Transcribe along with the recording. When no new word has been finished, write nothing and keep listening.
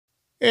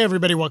Hey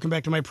everybody, welcome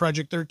back to my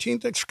Project 13.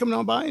 Thanks for coming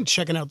on by and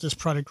checking out this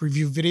product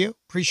review video.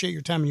 Appreciate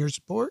your time and your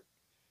support.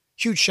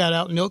 Huge shout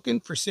out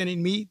Nillkin for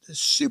sending me the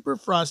Super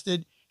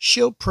Frosted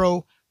Shield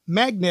Pro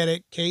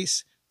magnetic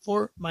case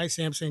for my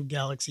Samsung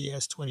Galaxy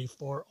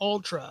S24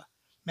 Ultra.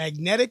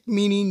 Magnetic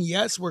meaning,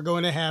 yes, we're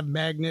going to have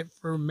magnet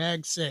for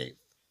MagSafe,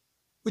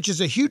 which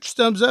is a huge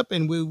thumbs up,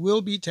 and we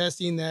will be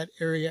testing that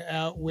area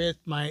out with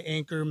my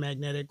Anker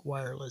magnetic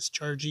wireless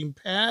charging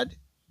pad.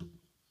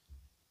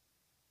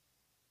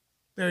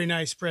 Very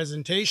nice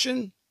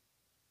presentation.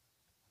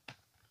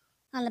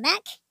 On the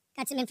back,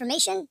 got some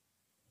information.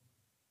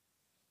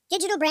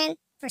 Digital brand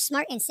for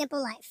smart and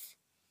simple life.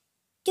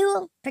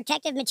 Dual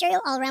protective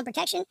material, all-around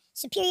protection,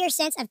 superior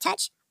sense of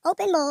touch,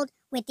 open mold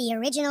with the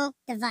original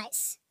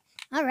device.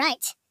 All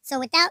right, so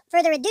without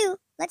further ado,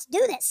 let's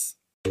do this.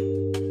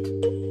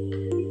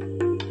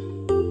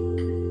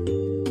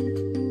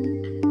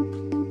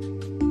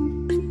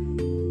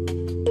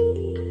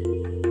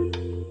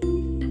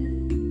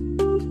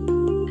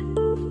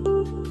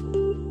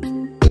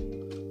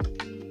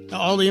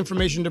 All the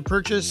information to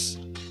purchase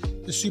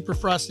the Super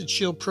Frosted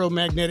Shield Pro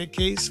magnetic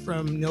case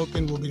from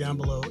Nillkin will be down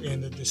below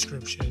in the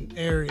description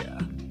area.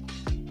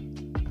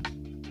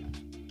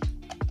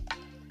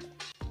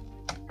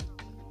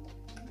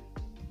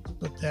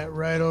 Put that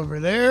right over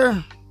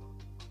there.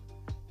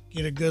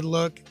 Get a good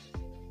look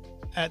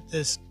at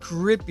this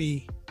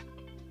grippy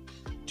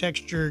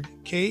textured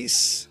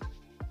case.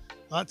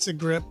 Lots of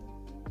grip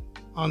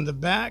on the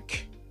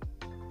back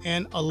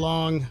and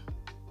along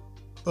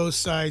both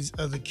sides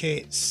of the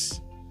case,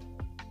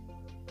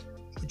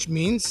 which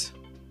means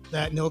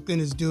that Nillkin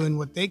is doing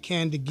what they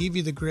can to give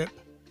you the grip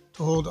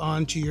to hold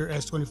on to your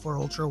S24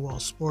 Ultra while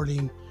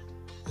sporting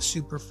the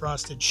Super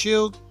Frosted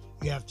Shield.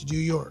 You have to do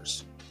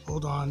yours.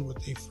 Hold on with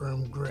a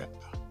firm grip.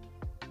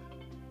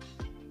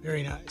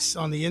 Very nice.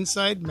 On the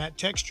inside, matte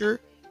texture.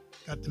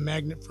 Got the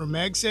magnet for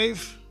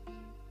MagSafe.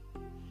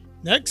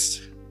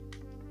 Next,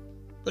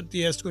 put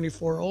the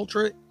S24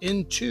 Ultra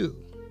into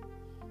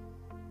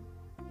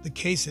the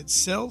case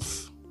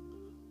itself.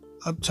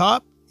 Up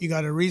top, you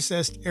got a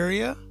recessed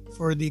area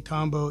for the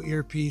combo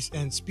earpiece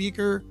and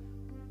speaker.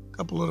 A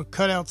couple little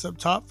cutouts up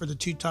top for the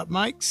two top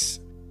mics.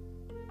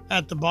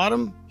 At the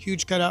bottom,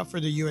 huge cutout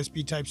for the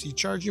USB Type-C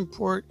charging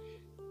port,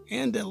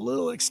 and a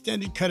little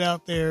extended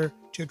cutout there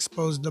to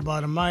expose the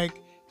bottom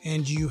mic.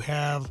 And you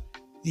have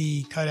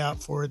the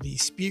cutout for the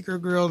speaker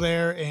grill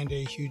there, and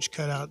a huge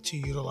cutout to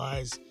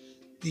utilize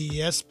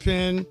the S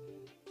Pen.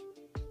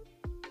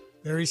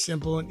 Very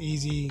simple and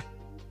easy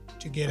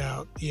to get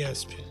out the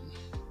S Pen.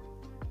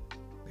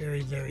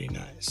 Very, very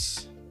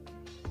nice.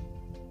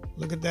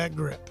 Look at that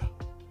grip.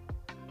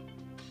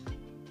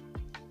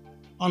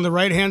 On the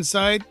right hand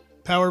side,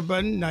 power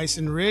button nice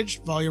and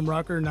ridged, volume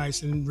rocker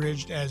nice and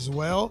ridged as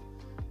well.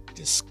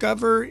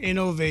 Discover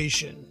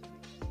innovation.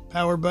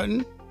 Power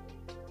button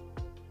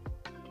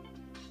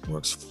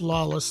works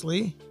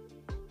flawlessly.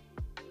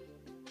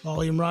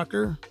 Volume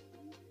rocker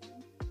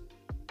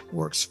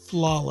works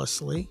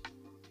flawlessly.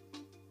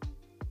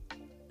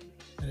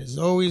 That is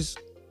always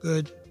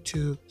good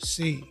to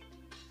see.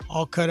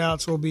 All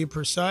cutouts will be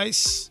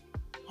precise.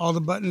 All the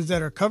buttons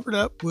that are covered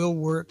up will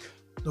work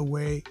the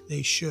way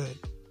they should.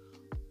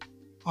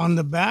 On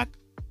the back,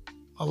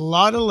 a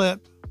lot of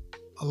lip,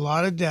 a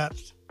lot of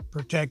depth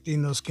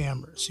protecting those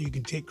cameras. So you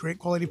can take great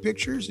quality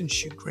pictures and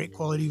shoot great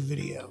quality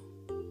video.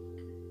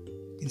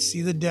 You can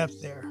see the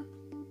depth there.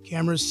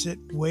 Cameras sit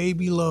way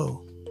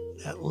below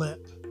that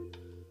lip.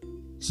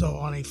 So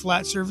on a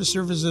flat surface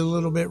is a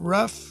little bit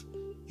rough,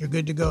 you're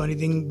good to go.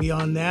 Anything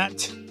beyond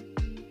that,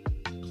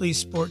 please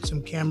sport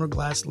some camera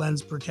glass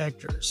lens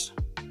protectors.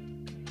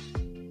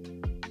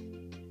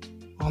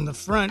 On the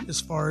front,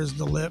 as far as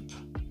the lip,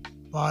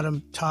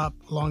 bottom, top,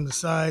 along the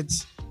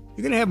sides,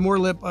 you're going to have more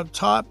lip up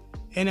top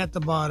and at the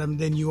bottom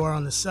than you are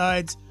on the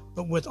sides.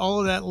 But with all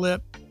of that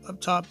lip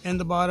up top and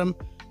the bottom,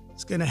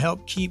 it's going to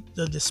help keep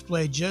the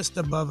display just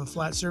above a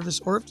flat surface,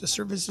 or if the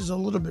surface is a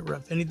little bit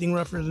rough, anything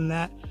rougher than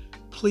that,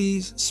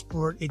 please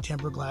sport a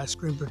tempered glass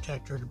screen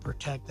protector to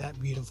protect that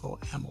beautiful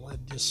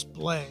AMOLED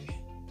display.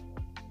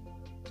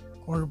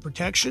 Corner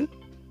protection.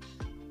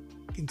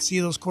 You can see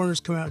those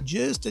corners come out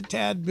just a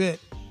tad bit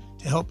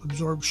to help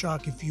absorb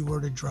shock if you were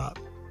to drop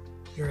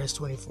your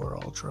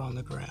S24 Ultra on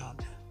the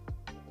ground.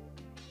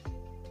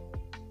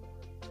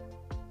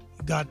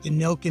 You got the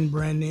Nillkin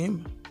brand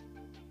name.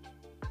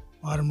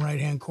 Bottom right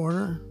hand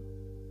corner.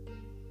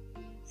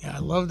 Yeah, I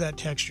love that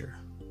texture.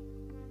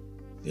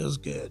 Feels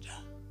good.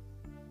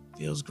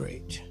 Feels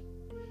great.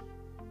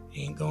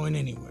 Ain't going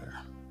anywhere.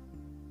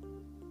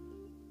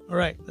 All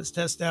right, let's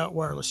test out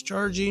wireless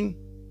charging.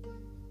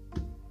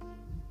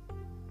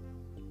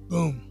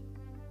 Boom,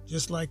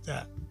 just like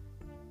that.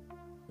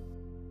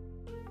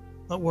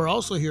 But we're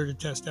also here to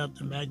test out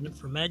the magnet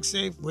for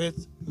MagSafe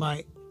with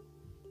my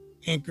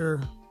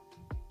Anker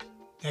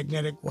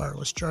magnetic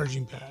wireless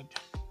charging pad.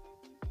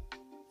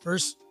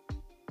 First,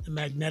 the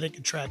magnetic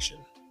attraction,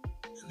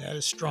 and that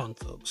is strong,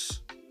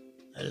 folks.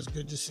 That is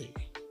good to see.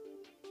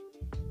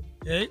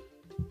 Okay.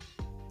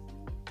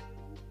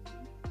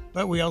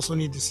 But we also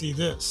need to see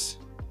this.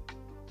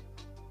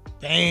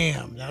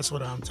 Bam, that's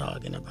what I'm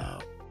talking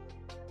about.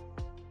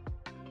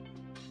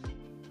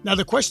 Now,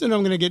 the question that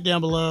I'm going to get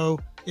down below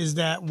is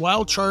that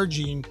while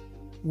charging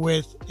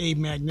with a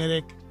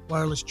magnetic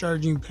wireless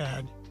charging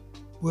pad,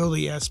 will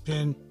the S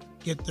Pen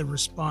get the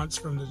response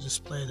from the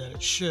display that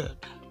it should?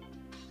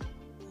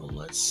 Well,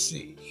 let's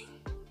see.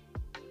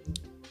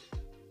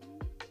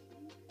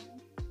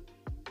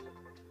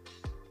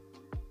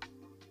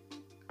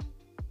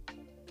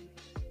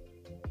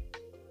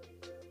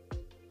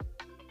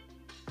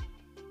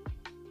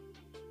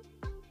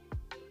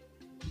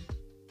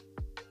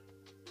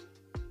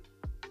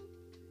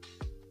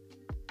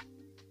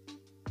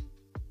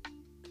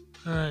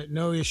 All right,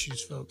 no issues,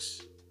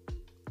 folks.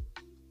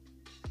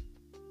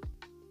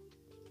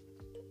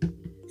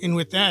 And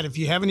with that, if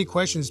you have any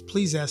questions,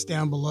 please ask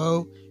down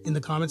below in the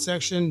comment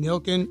section.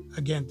 Nillkin,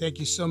 again, thank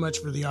you so much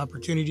for the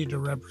opportunity to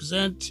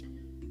represent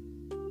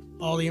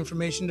all the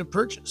information to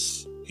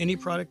purchase any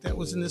product that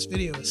was in this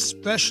video,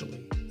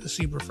 especially the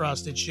Super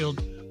Frosted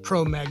Shield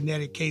Pro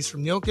Magnetic Case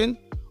from Nillkin.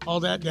 All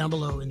that down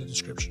below in the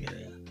description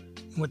area.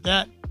 And with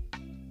that,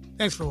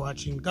 thanks for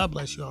watching. God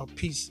bless you all.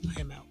 Peace.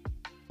 I am out.